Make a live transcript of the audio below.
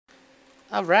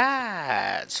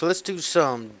Alright, so let's do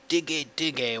some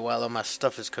diggy while all my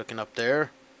stuff is cooking up there.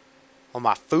 All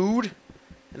my food.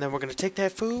 And then we're going to take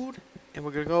that food and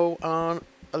we're going to go on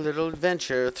a little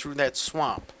adventure through that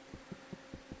swamp.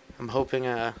 I'm hoping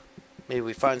maybe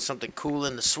we find something cool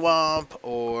in the swamp,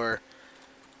 or...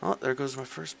 Oh, there goes my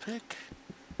first pick.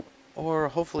 Or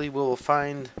hopefully we'll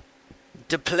find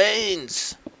the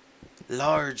plains.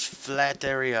 Large flat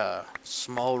area,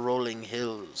 small rolling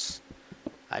hills.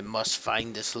 I must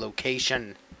find this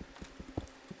location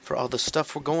for all the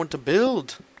stuff we're going to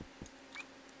build.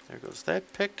 There goes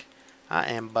that pick. I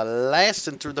am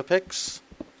blasting through the picks.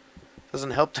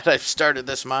 Doesn't help that I've started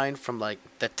this mine from like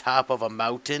the top of a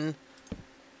mountain.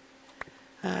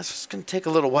 So it's going to take a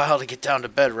little while to get down to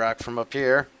bedrock from up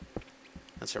here.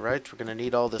 That's alright. We're going to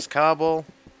need all this cobble.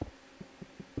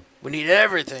 We need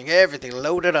everything.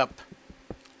 Load it up.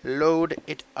 Load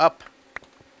it up.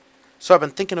 So I've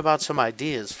been thinking about some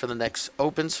ideas for the next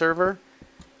open server,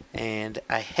 and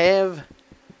I have,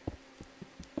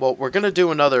 well, we're going to do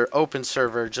another open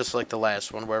server just like the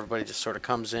last one, where everybody just sort of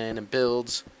comes in and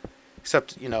builds,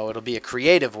 except, you know, it'll be a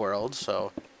creative world,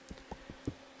 so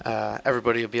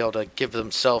everybody will be able to give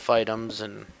themselves items,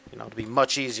 and, you know, it'll be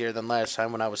much easier than last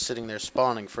time when I was sitting there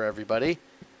spawning for everybody,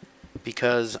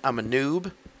 because I'm a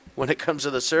noob when it comes to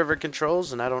the server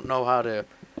controls, and I don't know how to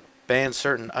ban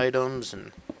certain items,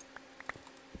 and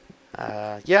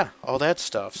yeah, all that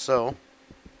stuff. So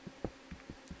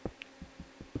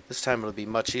this time it'll be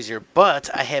much easier, but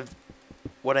I have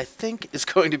what I think is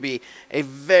going to be a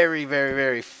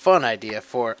very fun idea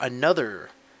for another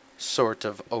sort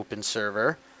of open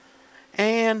server,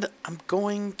 and I'm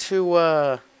going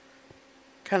to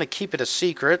kind of keep it a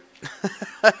secret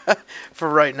for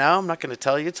right now. I'm not going to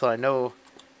tell you till I know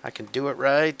I can do it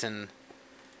right, and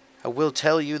I will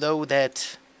tell you though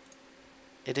that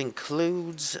it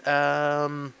includes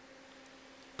PvP.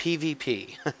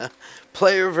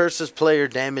 Player versus player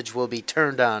damage will be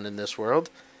turned on in this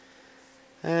world.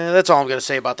 That's all I'm going to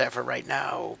say about that for right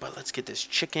now. But let's get this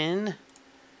chicken.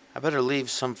 I better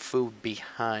leave some food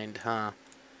behind, huh?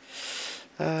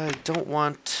 I don't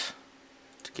want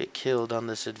to get killed on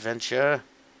this adventure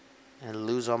and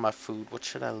lose all my food. What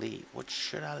should I leave?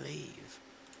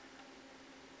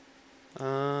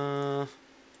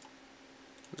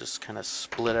 Just kind of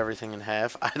split everything in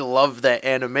half. I love that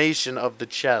animation of the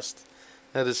chest.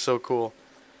 That is so cool.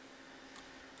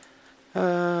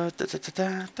 Okay,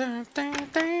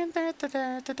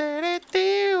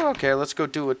 let's go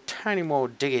do a tiny more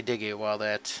diggy while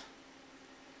that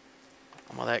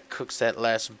cooks that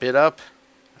last bit up.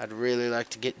 I'd really like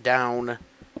to get down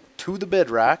to the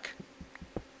bedrock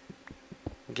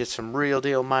and get some real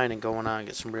deal mining going on.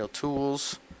 Get some real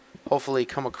tools. Hopefully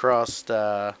come across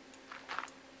a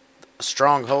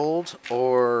stronghold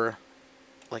or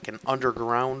like an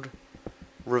underground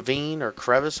ravine or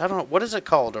crevice. I don't know. What is it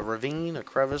called? A ravine, a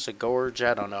crevice, a gorge?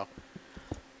 I don't know.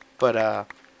 But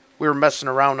we were messing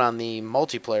around on the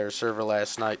multiplayer server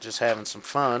last night, just having some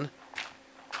fun.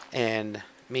 And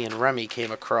me and Remy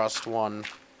came across one,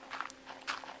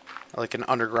 like an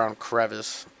underground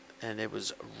crevice. And it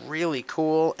was really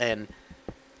cool, and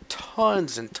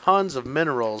tons and tons of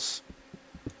minerals,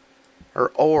 or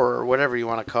ore, or whatever you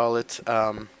want to call it,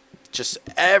 just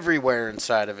everywhere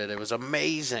inside of it. It was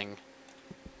amazing.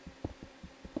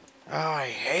 Oh, I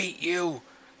hate you,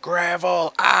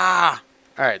 gravel. Ah!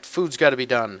 Alright, food's got to be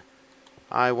done.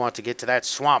 I want to get to that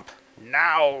swamp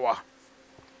now.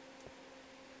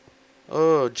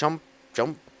 Oh, jump.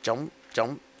 Oh,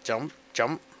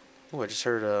 I just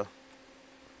heard a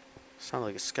sound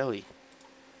like a skelly.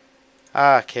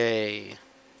 Okay.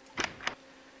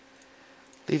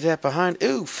 Leave that behind.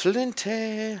 Ooh,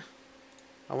 flinty.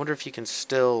 I wonder if you can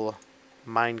still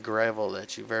mine gravel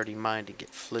that you've already mined and get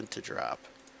flint to drop.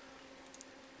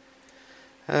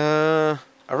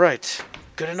 Alright.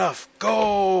 Good enough.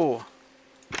 Go!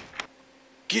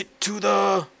 Get to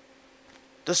the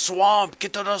swamp.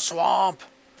 Get to the swamp.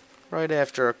 Right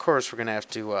after, of course, we're going to have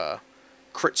to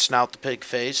crit snout the pig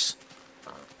face.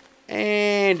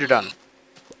 And you're done.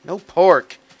 No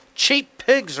pork. Cheap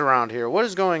pigs around here. What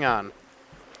is going on?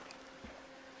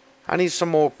 I need some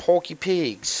more porky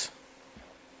pigs.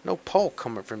 No pork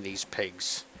coming from these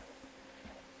pigs.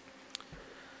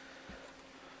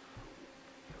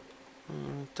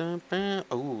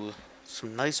 Ooh,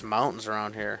 some nice mountains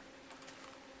around here.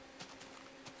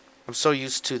 I'm so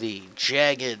used to the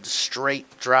jagged,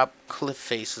 straight drop cliff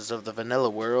faces of the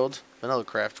Vanilla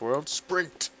Craft world.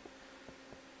 Sprint.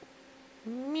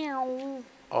 Meow.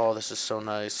 Oh, this is so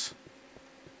nice.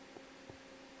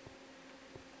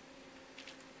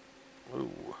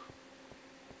 Ooh.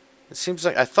 It seems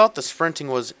like I thought the sprinting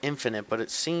was infinite, but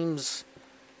it seems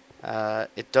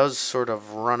it does sort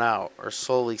of run out or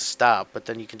slowly stop, but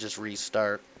then you can just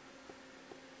restart.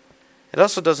 It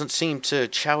also doesn't seem to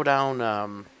chow down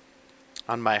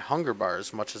on my hunger bar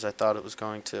as much as I thought it was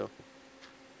going to.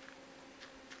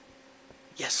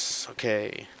 Yes,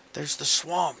 okay. There's the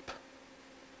swamp.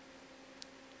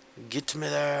 Get me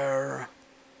there.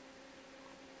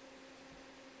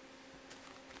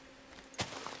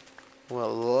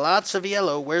 Well, lots of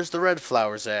yellow. Where's the red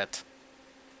flowers at?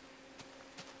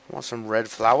 I want some red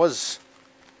flowers.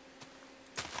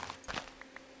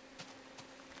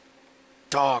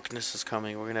 Darkness is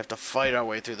coming. We're gonna have to fight our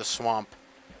way through the swamp.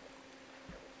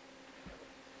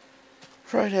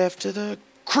 Right after the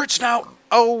crit snout.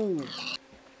 Oh!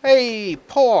 Hey,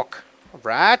 pork!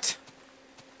 Alright.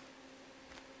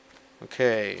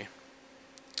 Okay.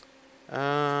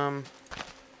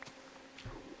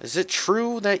 Is it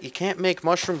true that you can't make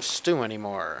mushroom stew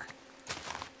anymore?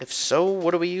 If so,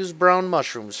 what do we use brown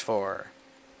mushrooms for?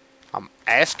 I'm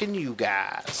asking you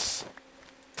guys.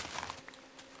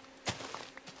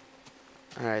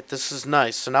 Alright, this is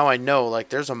nice. So now I know, like,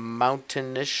 there's a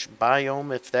mountainish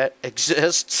biome, if that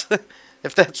exists.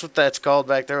 If that's what that's called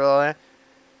back there.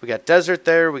 We got desert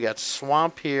there. We got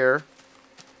swamp here.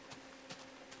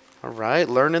 Alright,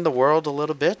 learning the world a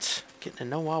little bit. Getting to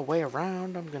know our way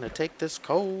around. I'm going to take this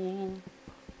coal.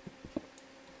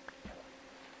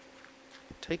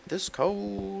 Take this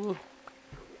coal.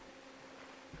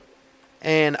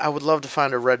 And I would love to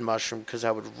find a red mushroom because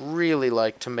I would really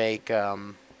like to make,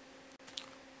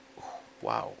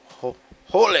 wow.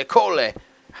 Holy coly!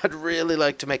 I'd really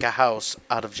like to make a house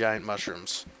out of giant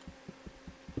mushrooms.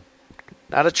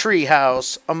 Not a tree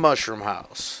house, a mushroom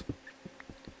house.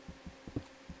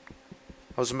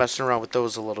 I was messing around with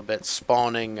those a little bit,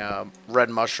 spawning red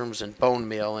mushrooms and bone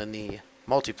meal in the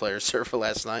multiplayer server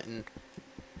last night, and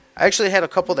I actually had a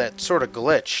couple that sort of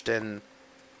glitched, and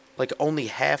like only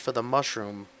half of the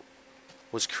mushroom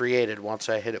was created once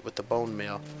I hit it with the bone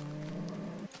meal.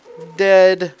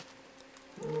 Dead.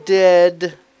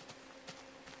 Dead.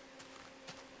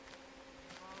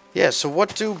 Yeah, so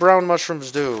what do brown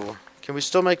mushrooms do? Can we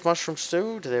still make mushroom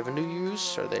stew? Do they have a new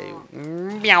use? Are they...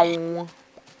 Meow.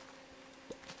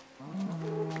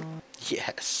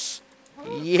 Yes.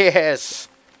 Yes.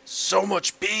 So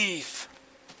much beef.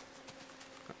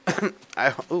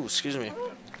 Ooh, excuse me.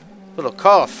 Little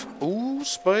cough. Ooh,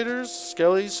 spiders,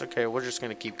 skellies. Okay, we're just going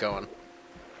to keep going.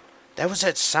 That was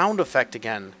that sound effect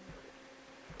again.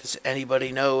 Does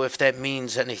anybody know if that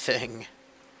means anything?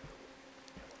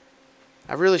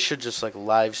 I really should just, like,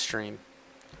 live stream.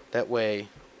 That way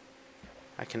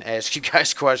I can ask you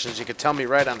guys questions. You can tell me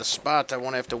right on the spot. I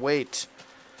won't have to wait.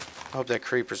 I hope that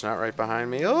creeper's not right behind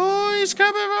me. Oh, he's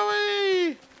coming for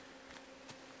me!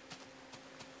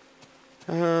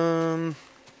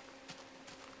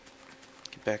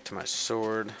 Get back to my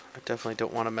sword. I definitely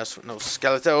don't want to mess with no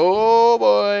skeleton. Oh,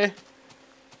 boy!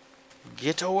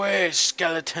 Get away,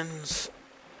 skeletons!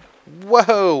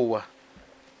 Whoa!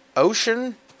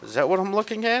 Ocean? Is that what I'm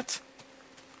looking at?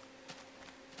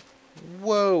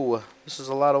 Whoa! This is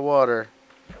a lot of water.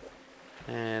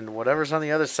 And whatever's on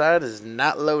the other side is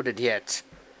not loaded yet.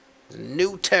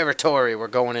 New territory we're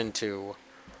going into.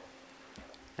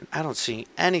 And I don't see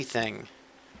anything.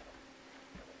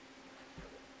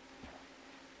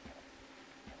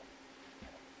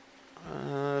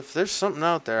 If there's something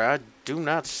out there, I do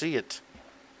not see it.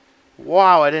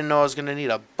 Wow, I didn't know I was going to need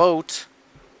a boat.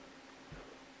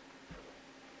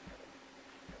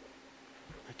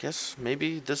 I guess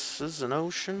maybe this is an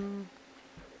ocean.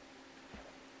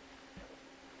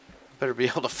 Better be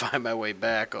able to find my way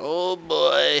back. Oh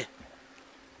boy.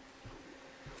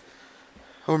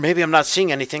 Or maybe I'm not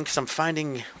seeing anything because I'm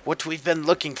finding what we've been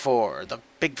looking for. The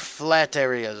big flat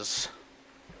areas.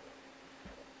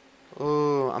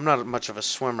 Oh, I'm not much of a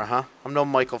swimmer, huh? I'm no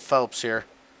Michael Phelps here.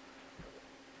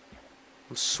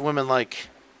 I'm swimming like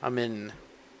I'm in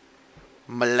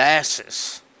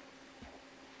molasses.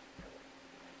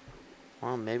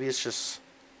 Well, maybe it's just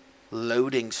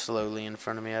loading slowly in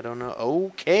front of me. I don't know.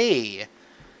 Okay.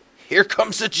 Here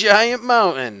comes a giant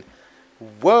mountain.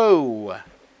 Whoa.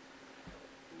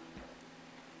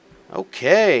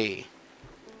 Okay.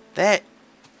 That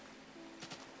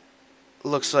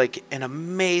looks like an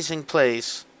amazing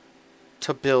place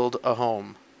to build a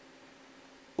home.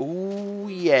 Ooh,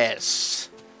 yes.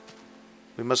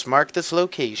 We must mark this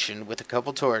location with a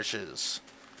couple torches.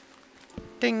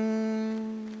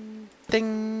 Ding.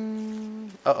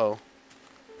 Ding. Uh-oh.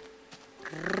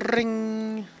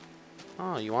 Ring.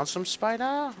 Oh, you want some spider?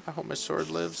 I hope my sword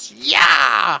lives.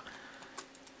 Yeah!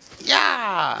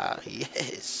 Yeah!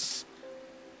 Yes.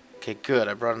 Okay, good.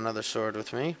 I brought another sword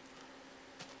with me.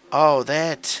 Oh,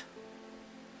 that.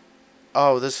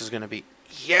 Oh, this is going to be...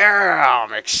 Yeah,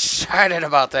 I'm excited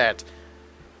about that.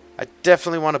 I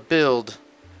definitely want to build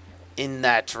in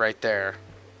that right there.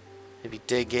 Maybe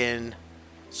dig in.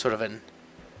 Sort of an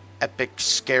epic,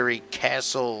 scary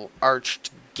castle,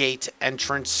 arched gate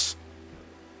entrance.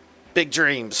 Big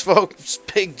dreams, folks.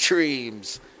 Big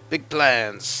dreams. Big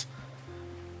plans.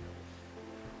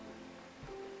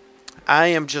 I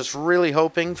am just really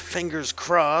hoping, fingers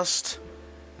crossed,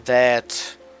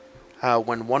 that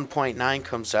when 1.9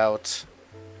 comes out,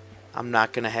 I'm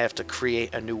not going to have to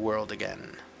create a new world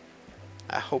again.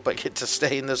 I hope I get to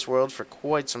stay in this world for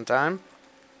quite some time.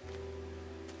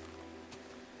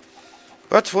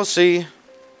 But we'll see.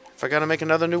 If I gotta make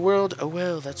another new world, oh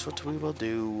well, that's what we will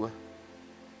do.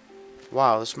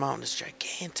 Wow, this mountain is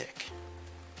gigantic.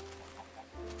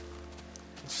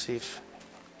 Let's see if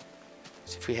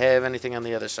we have anything on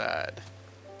the other side.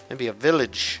 Maybe a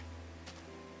village.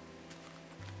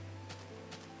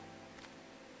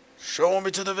 Show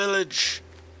me to the village.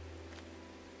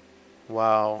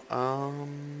 Wow.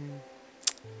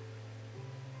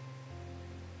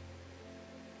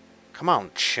 Come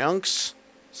on, chunks.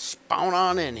 Spawn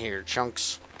on in here,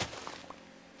 chunks.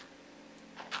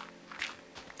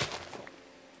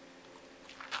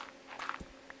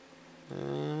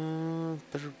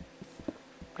 Better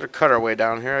cut our way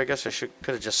down here. I guess I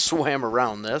could have just swam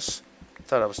around this.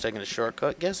 Thought I was taking a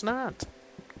shortcut. Guess not.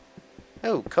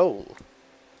 Oh, coal.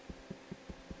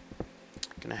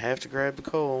 Gonna have to grab the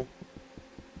coal.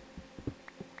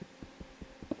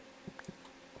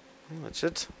 Oh, that's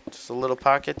it. Just a little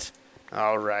pocket.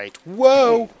 Alright.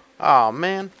 Whoa! Oh,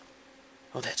 man.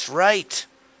 Oh, that's right.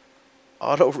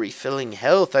 Auto-refilling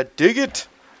health. I dig it.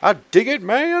 I dig it,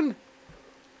 man.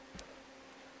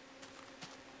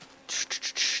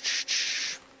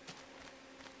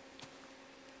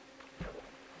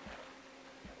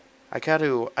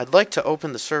 I'd like to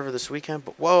open the server this weekend,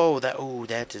 but whoa,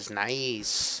 that is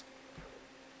nice.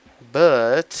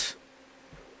 But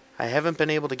I haven't been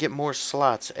able to get more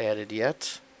slots added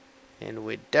yet. And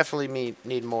we definitely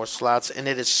need more slots. And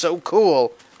it is so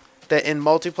cool that in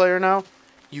multiplayer now,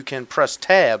 you can press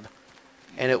tab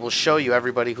and it will show you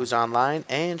everybody who's online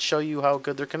and show you how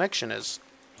good their connection is.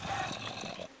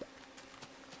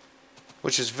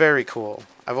 Which is very cool.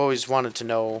 I've always wanted to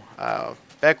know,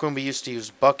 back when we used to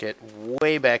use Bucket,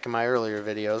 way back in my earlier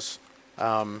videos,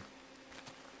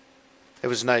 it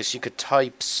was nice. You could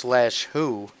type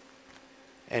 /who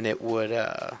and it would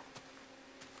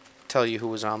tell you who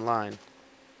was online.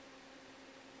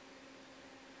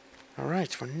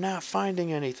 Alright, we're not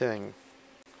finding anything.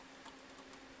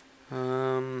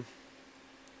 Whoa.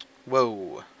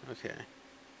 Okay.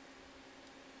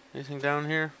 Anything down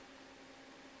here?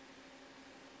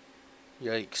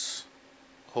 Yikes.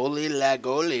 Holy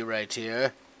lagoli right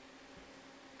here.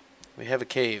 We have a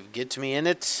cave. Get me in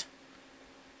it.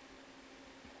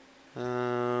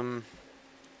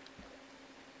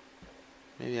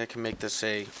 Maybe I can make this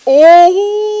a...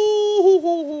 Oh!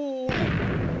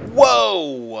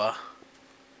 Whoa!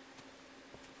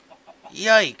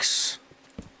 Yikes.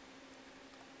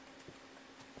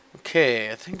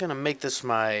 Okay, I think I'm gonna make this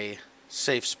my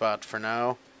safe spot for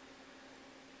now.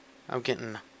 I'm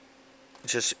getting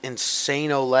just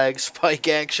insane-o lag spike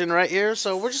action right here,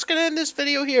 so we're just gonna end this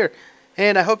video here.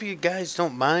 And I hope you guys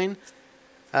don't mind.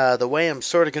 The way I'm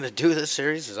sort of gonna do this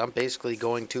series is I'm basically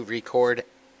going to record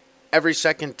every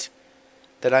second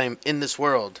that I'm in this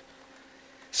world.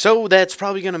 So that's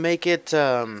probably going to make it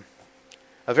a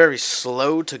very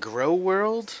slow to grow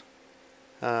world.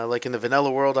 Like in the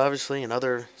vanilla world, obviously, in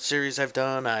other series I've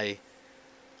done, I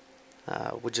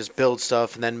would just build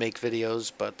stuff and then make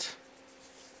videos. But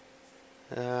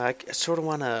I sort of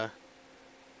want to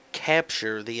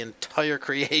capture the entire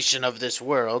creation of this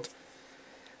world.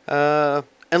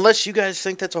 Unless you guys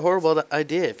think that's a horrible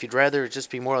idea. If you'd rather it just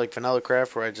be more like Vanilla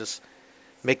Craft, where I just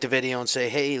make the video and say,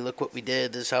 hey, look what we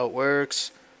did, this is how it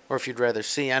works. Or if you'd rather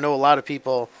see. I know a lot of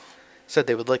people said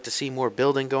they would like to see more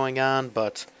building going on,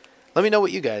 but let me know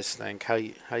what you guys think, how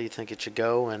you think it should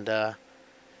go. And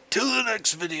till the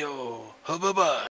next video, bye-bye.